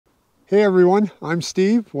Hey everyone, I'm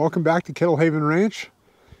Steve. Welcome back to Kettle Haven Ranch.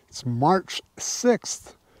 It's March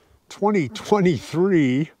 6th,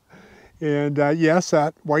 2023. And yes,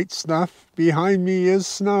 that white stuff behind me is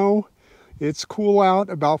snow. It's cool out,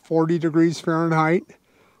 about 40 degrees Fahrenheit.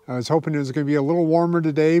 I was hoping it was going to be a little warmer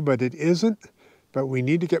today, but it isn't. But we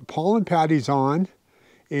need to get pollen patties on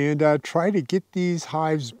and try to get these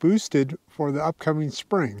hives boosted for the upcoming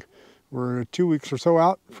spring. We're 2 weeks or so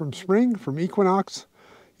out from spring, from equinox.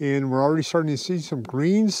 And we're already starting to see some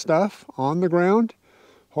green stuff on the ground.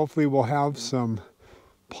 Hopefully we'll have some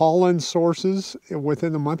pollen sources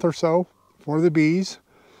within a month or so for the bees.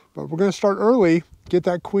 But we're going to start early, get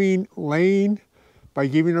that queen laying by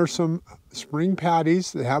giving her some spring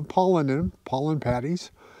patties that have pollen in them, pollen patties,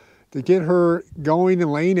 to get her going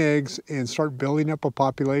and laying eggs and start building up a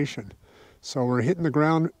population. So we're hitting the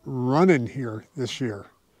ground running here this year.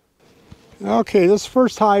 Okay, this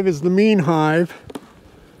first hive is the mean hive.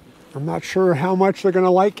 I'm not sure how much they're going to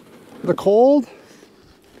like the cold.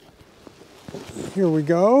 Here we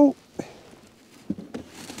go.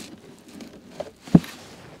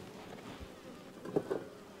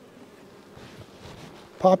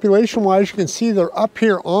 Population-wise, you can see they're up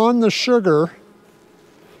here on the sugar,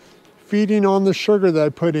 feeding on the sugar that I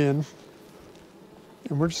put in.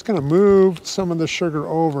 And we're just going to move some of the sugar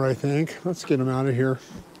over, I think. Let's get them out of here.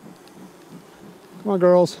 Come on,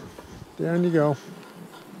 girls. Down you go.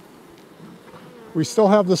 We still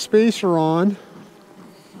have the spacer on.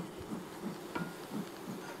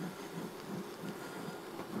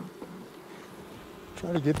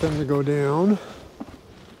 Try to get them to go down.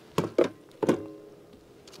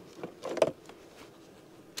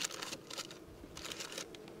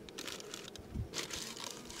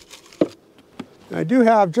 I do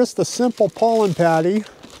have just a simple pollen patty.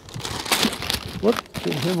 Whoop,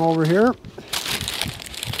 get him over here.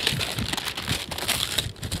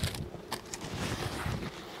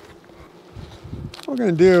 What we're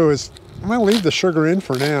going to do is, I'm going to leave the sugar in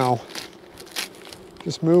for now.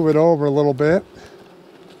 Just move it over a little bit.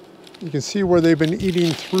 You can see where they've been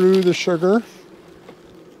eating through the sugar.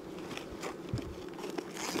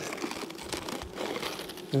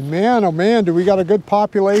 And man, oh man, do we got a good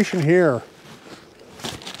population here.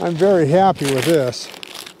 I'm very happy with this.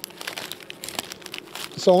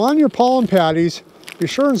 So on your pollen patties, be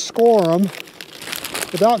sure and score them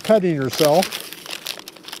without cutting yourself.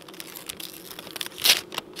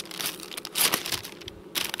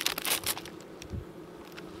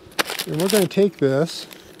 And we're going to take this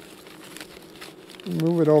and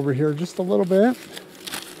move it over here just a little bit.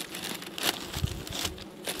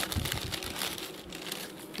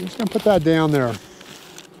 I'm just going to put that down there,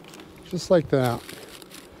 just like that.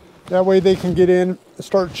 That way they can get in and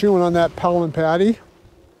start chewing on that pollen patty.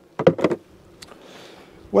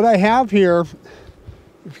 What I have here,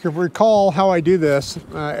 if you can recall how I do this,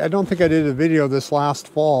 I don't think I did a video this last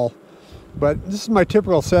fall, but this is my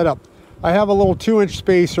typical setup. I have a little 2-inch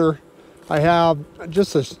spacer. I have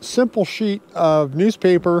just a simple sheet of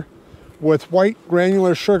newspaper with white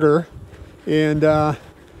granular sugar, and yeah,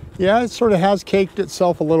 it sort of has caked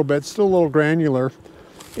itself a little bit, still a little granular.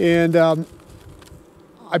 And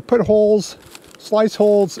I put holes, slice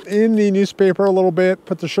holes in the newspaper a little bit,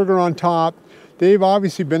 put the sugar on top. They've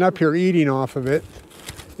obviously been up here eating off of it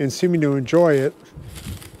and seeming to enjoy it.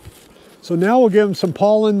 So now we'll give them some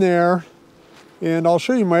pollen there, and I'll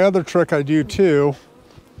show you my other trick I do too.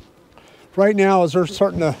 Right now, as they're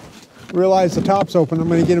starting to realize the top's open, I'm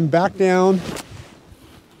going to get them back down.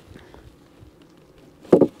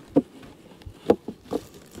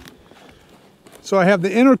 So I have the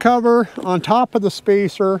inner cover on top of the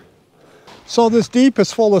spacer. So this deep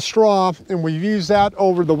is full of straw, and we've used that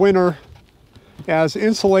over the winter as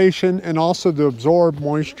insulation and also to absorb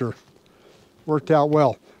moisture. Worked out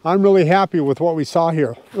well. I'm really happy with what we saw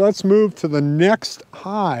here. Let's move to the next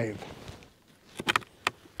hive.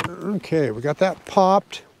 Okay, we got that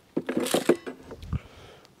popped.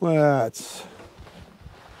 Let's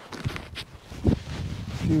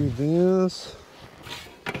do this.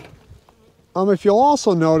 If you'll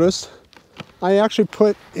also notice, I actually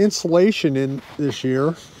put insulation in this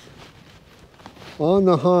year on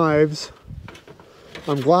the hives.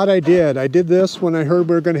 I'm glad I did. I did this when I heard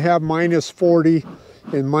we were going to have -40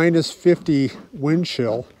 and -50 wind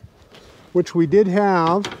chill, which we did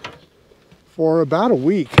have for about a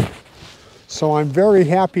week. So I'm very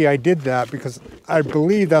happy I did that, because I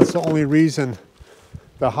believe that's the only reason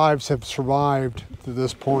the hives have survived to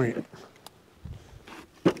this point.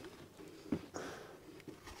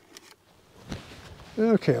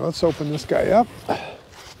 Okay, let's open this guy up.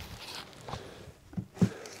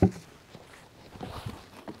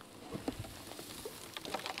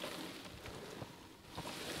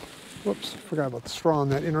 Whoops, forgot about the straw on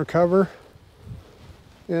that inner cover.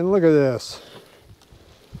 And look at this.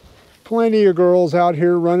 Plenty of girls out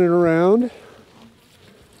here running around.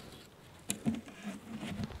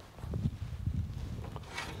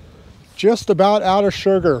 Just about out of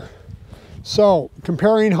sugar. So,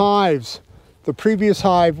 comparing hives, the previous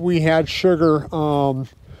hive we had sugar,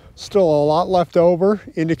 still a lot left over,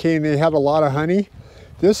 indicating they had a lot of honey.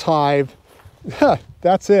 This hive,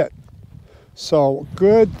 that's it. So,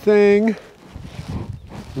 good thing.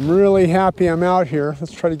 I'm really happy I'm out here.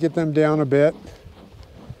 Let's try to get them down a bit.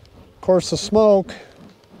 Of course, the smoke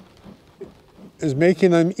is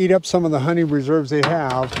making them eat up some of the honey reserves they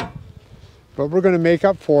have, but we're going to make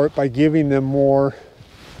up for it by giving them more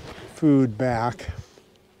food back.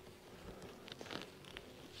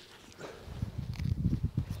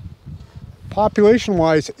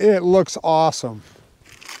 Population-wise, it looks awesome.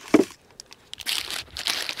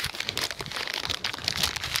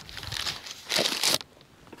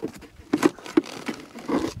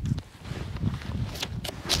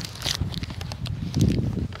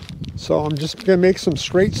 So I'm just going to make some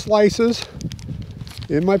straight slices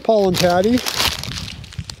in my pollen patty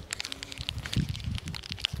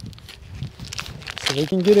so they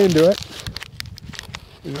can get into it.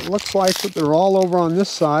 And it looks like that they're all over on this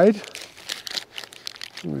side.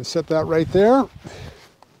 I'm going to set that right there.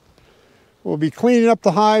 We'll be cleaning up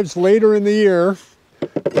the hives later in the year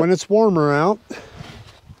when it's warmer out.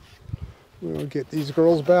 We'll get these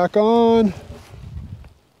girls back on.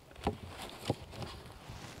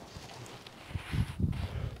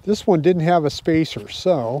 This one didn't have a spacer,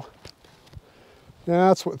 so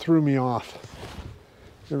that's what threw me off.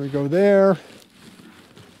 There we go there.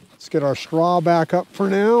 Let's get our straw back up for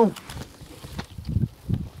now.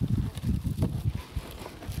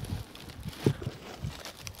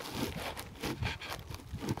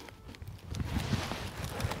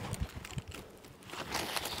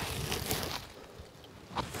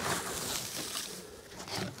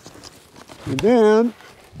 And then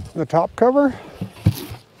the top cover.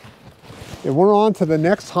 And we're on to the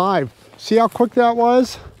next hive. See how quick that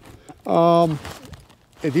was?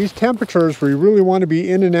 At these temperatures, we really want to be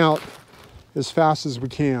in and out as fast as we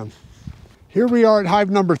can. Here we are at hive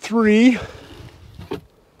number 3.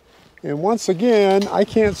 And once again, I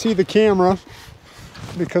can't see the camera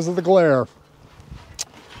because of the glare.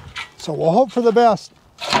 So we'll hope for the best.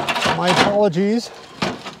 My apologies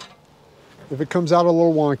if it comes out a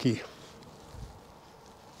little wonky.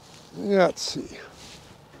 Let's see.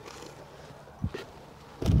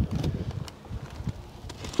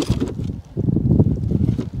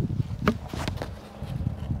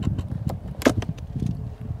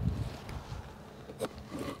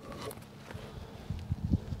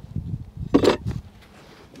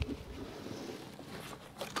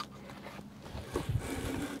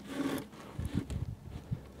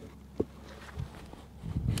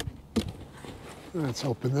 Let's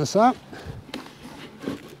open this up.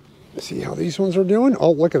 See how these ones are doing.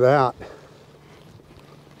 Oh, look at that.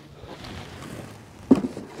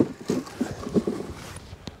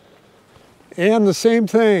 And the same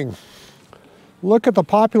thing. Look at the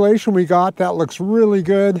population we got. That looks really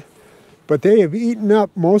good. But they have eaten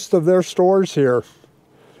up most of their stores here.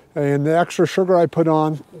 And the extra sugar I put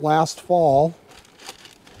on last fall,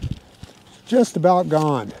 just about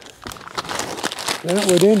gone. That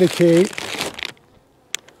would indicate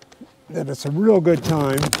that it's a real good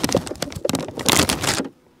time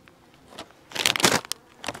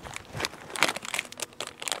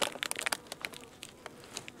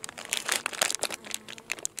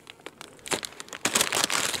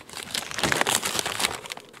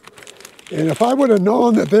and if I would have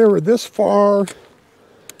known that they were this far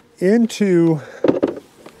into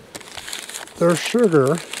their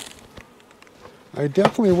sugar, I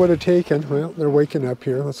definitely would have taken, well, they're waking up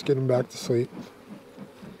here. Let's get them back to sleep.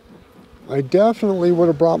 I definitely would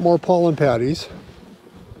have brought more pollen patties,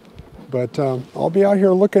 but I'll be out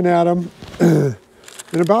here looking at them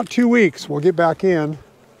in about 2 weeks. We'll get back in.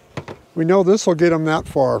 We know this will get them that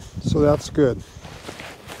far, so that's good.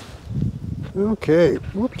 Okay,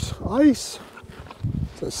 whoops, ice.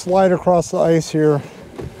 So slide across the ice here.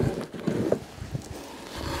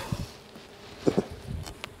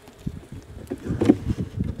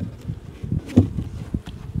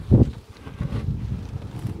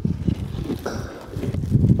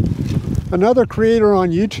 Another creator on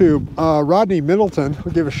YouTube, Rodney Middleton,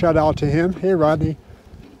 we'll give a shout out to him. Hey Rodney.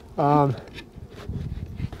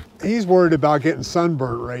 He's worried about getting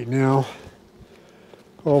sunburnt right now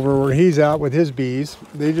over where he's at with his bees.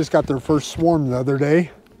 They just got their first swarm the other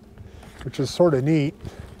day, which is sort of neat.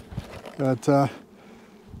 But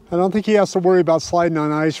I don't think he has to worry about sliding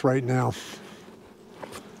on ice right now.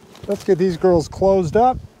 Let's get these girls closed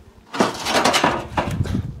up.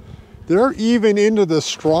 They're even into the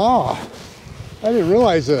straw. I didn't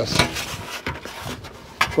realize this.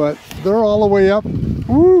 But they're all the way up,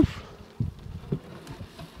 woo,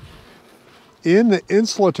 in the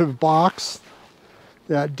insulative box,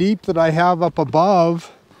 that deep that I have up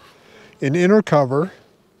above in inner cover.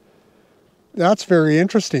 That's very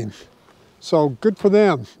interesting. So good for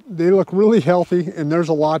them. They look really healthy and there's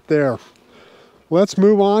a lot there. Let's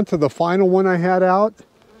move on to the final one I had out,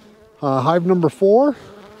 hive number 4.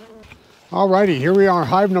 Alrighty, here we are,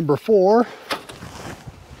 hive number 4.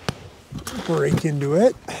 Break into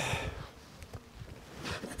it.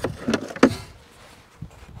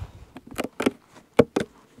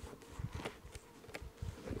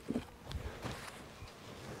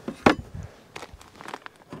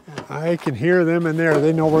 I can hear them in there.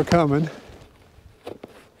 They know we're coming.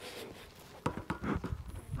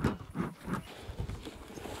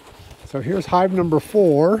 So here's hive number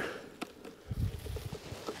 4.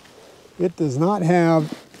 It does not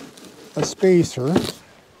have a spacer.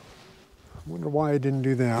 I wonder why I didn't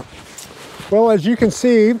do that. Well, as you can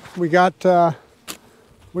see, we got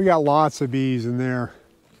lots of bees in there.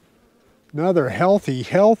 Another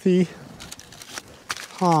healthy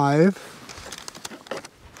hive.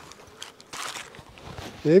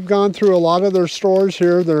 They've gone through a lot of their stores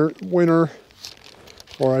here, their winter,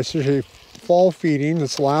 or I should say fall feeding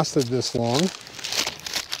that's lasted this long.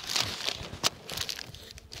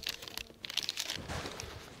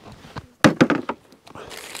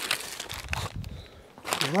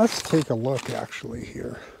 Let's take a look actually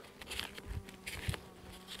here.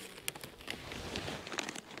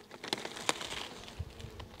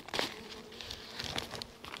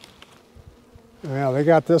 Yeah, they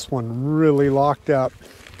got this one really locked up.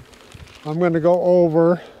 I'm going to go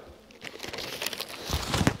over,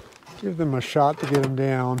 give them a shot to get them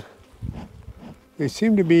down. They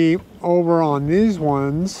seem to be over on these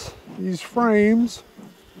ones, these frames,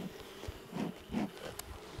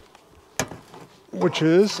 which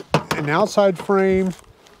is an outside frame,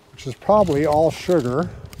 which is probably all sugar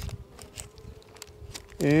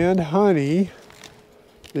and honey.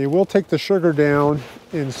 They will take the sugar down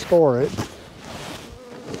and store it,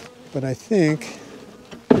 but I think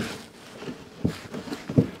we're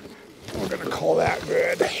going to call that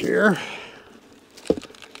good here.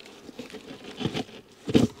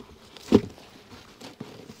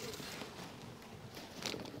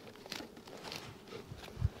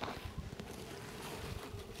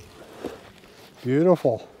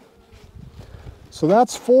 Beautiful. So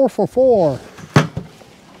that's 4 for 4.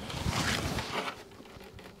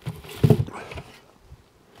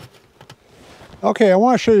 Okay, I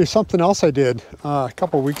want to show you something else I did a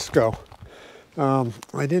couple weeks ago. I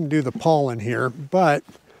didn't do the pollen here, but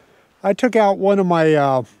I took out one of my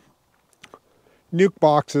nuke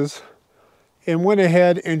boxes and went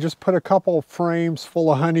ahead and just put a couple frames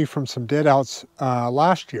full of honey from some dead outs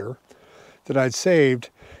last year that I'd saved.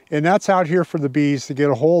 And that's out here for the bees to get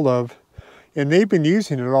a hold of. And they've been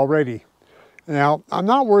using it already. Now, I'm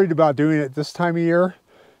not worried about doing it this time of year.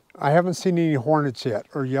 I haven't seen any hornets yet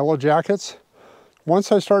or yellow jackets.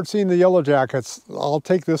 Once I start seeing the yellow jackets, I'll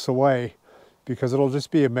take this away because it'll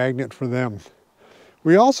just be a magnet for them.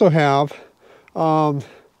 We also have a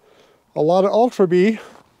lot of ultra bee.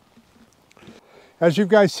 As you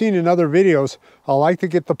guys seen in other videos, I like to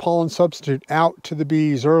get the pollen substitute out to the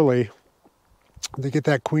bees early to get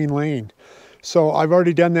that queen laying. So I've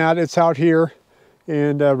already done that. It's out here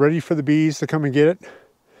and ready for the bees to come and get it.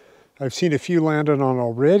 I've seen a few landed on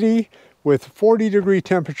already. With 40-degree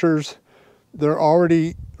temperatures, they're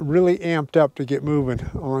already really amped up to get moving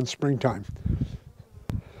on springtime.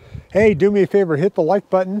 Hey, do me a favor, hit the like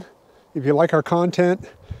button if you like our content.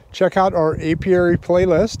 Check out our apiary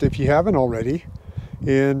playlist if you haven't already.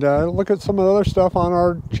 And look at some of the other stuff on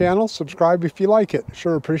our channel. Subscribe if you like it.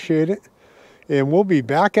 Sure appreciate it. And we'll be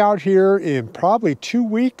back out here in probably 2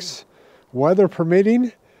 weeks, weather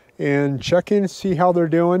permitting, and check in, see how they're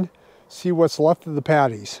doing, see what's left of the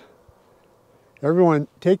patties. Everyone,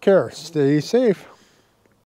 take care. Stay safe.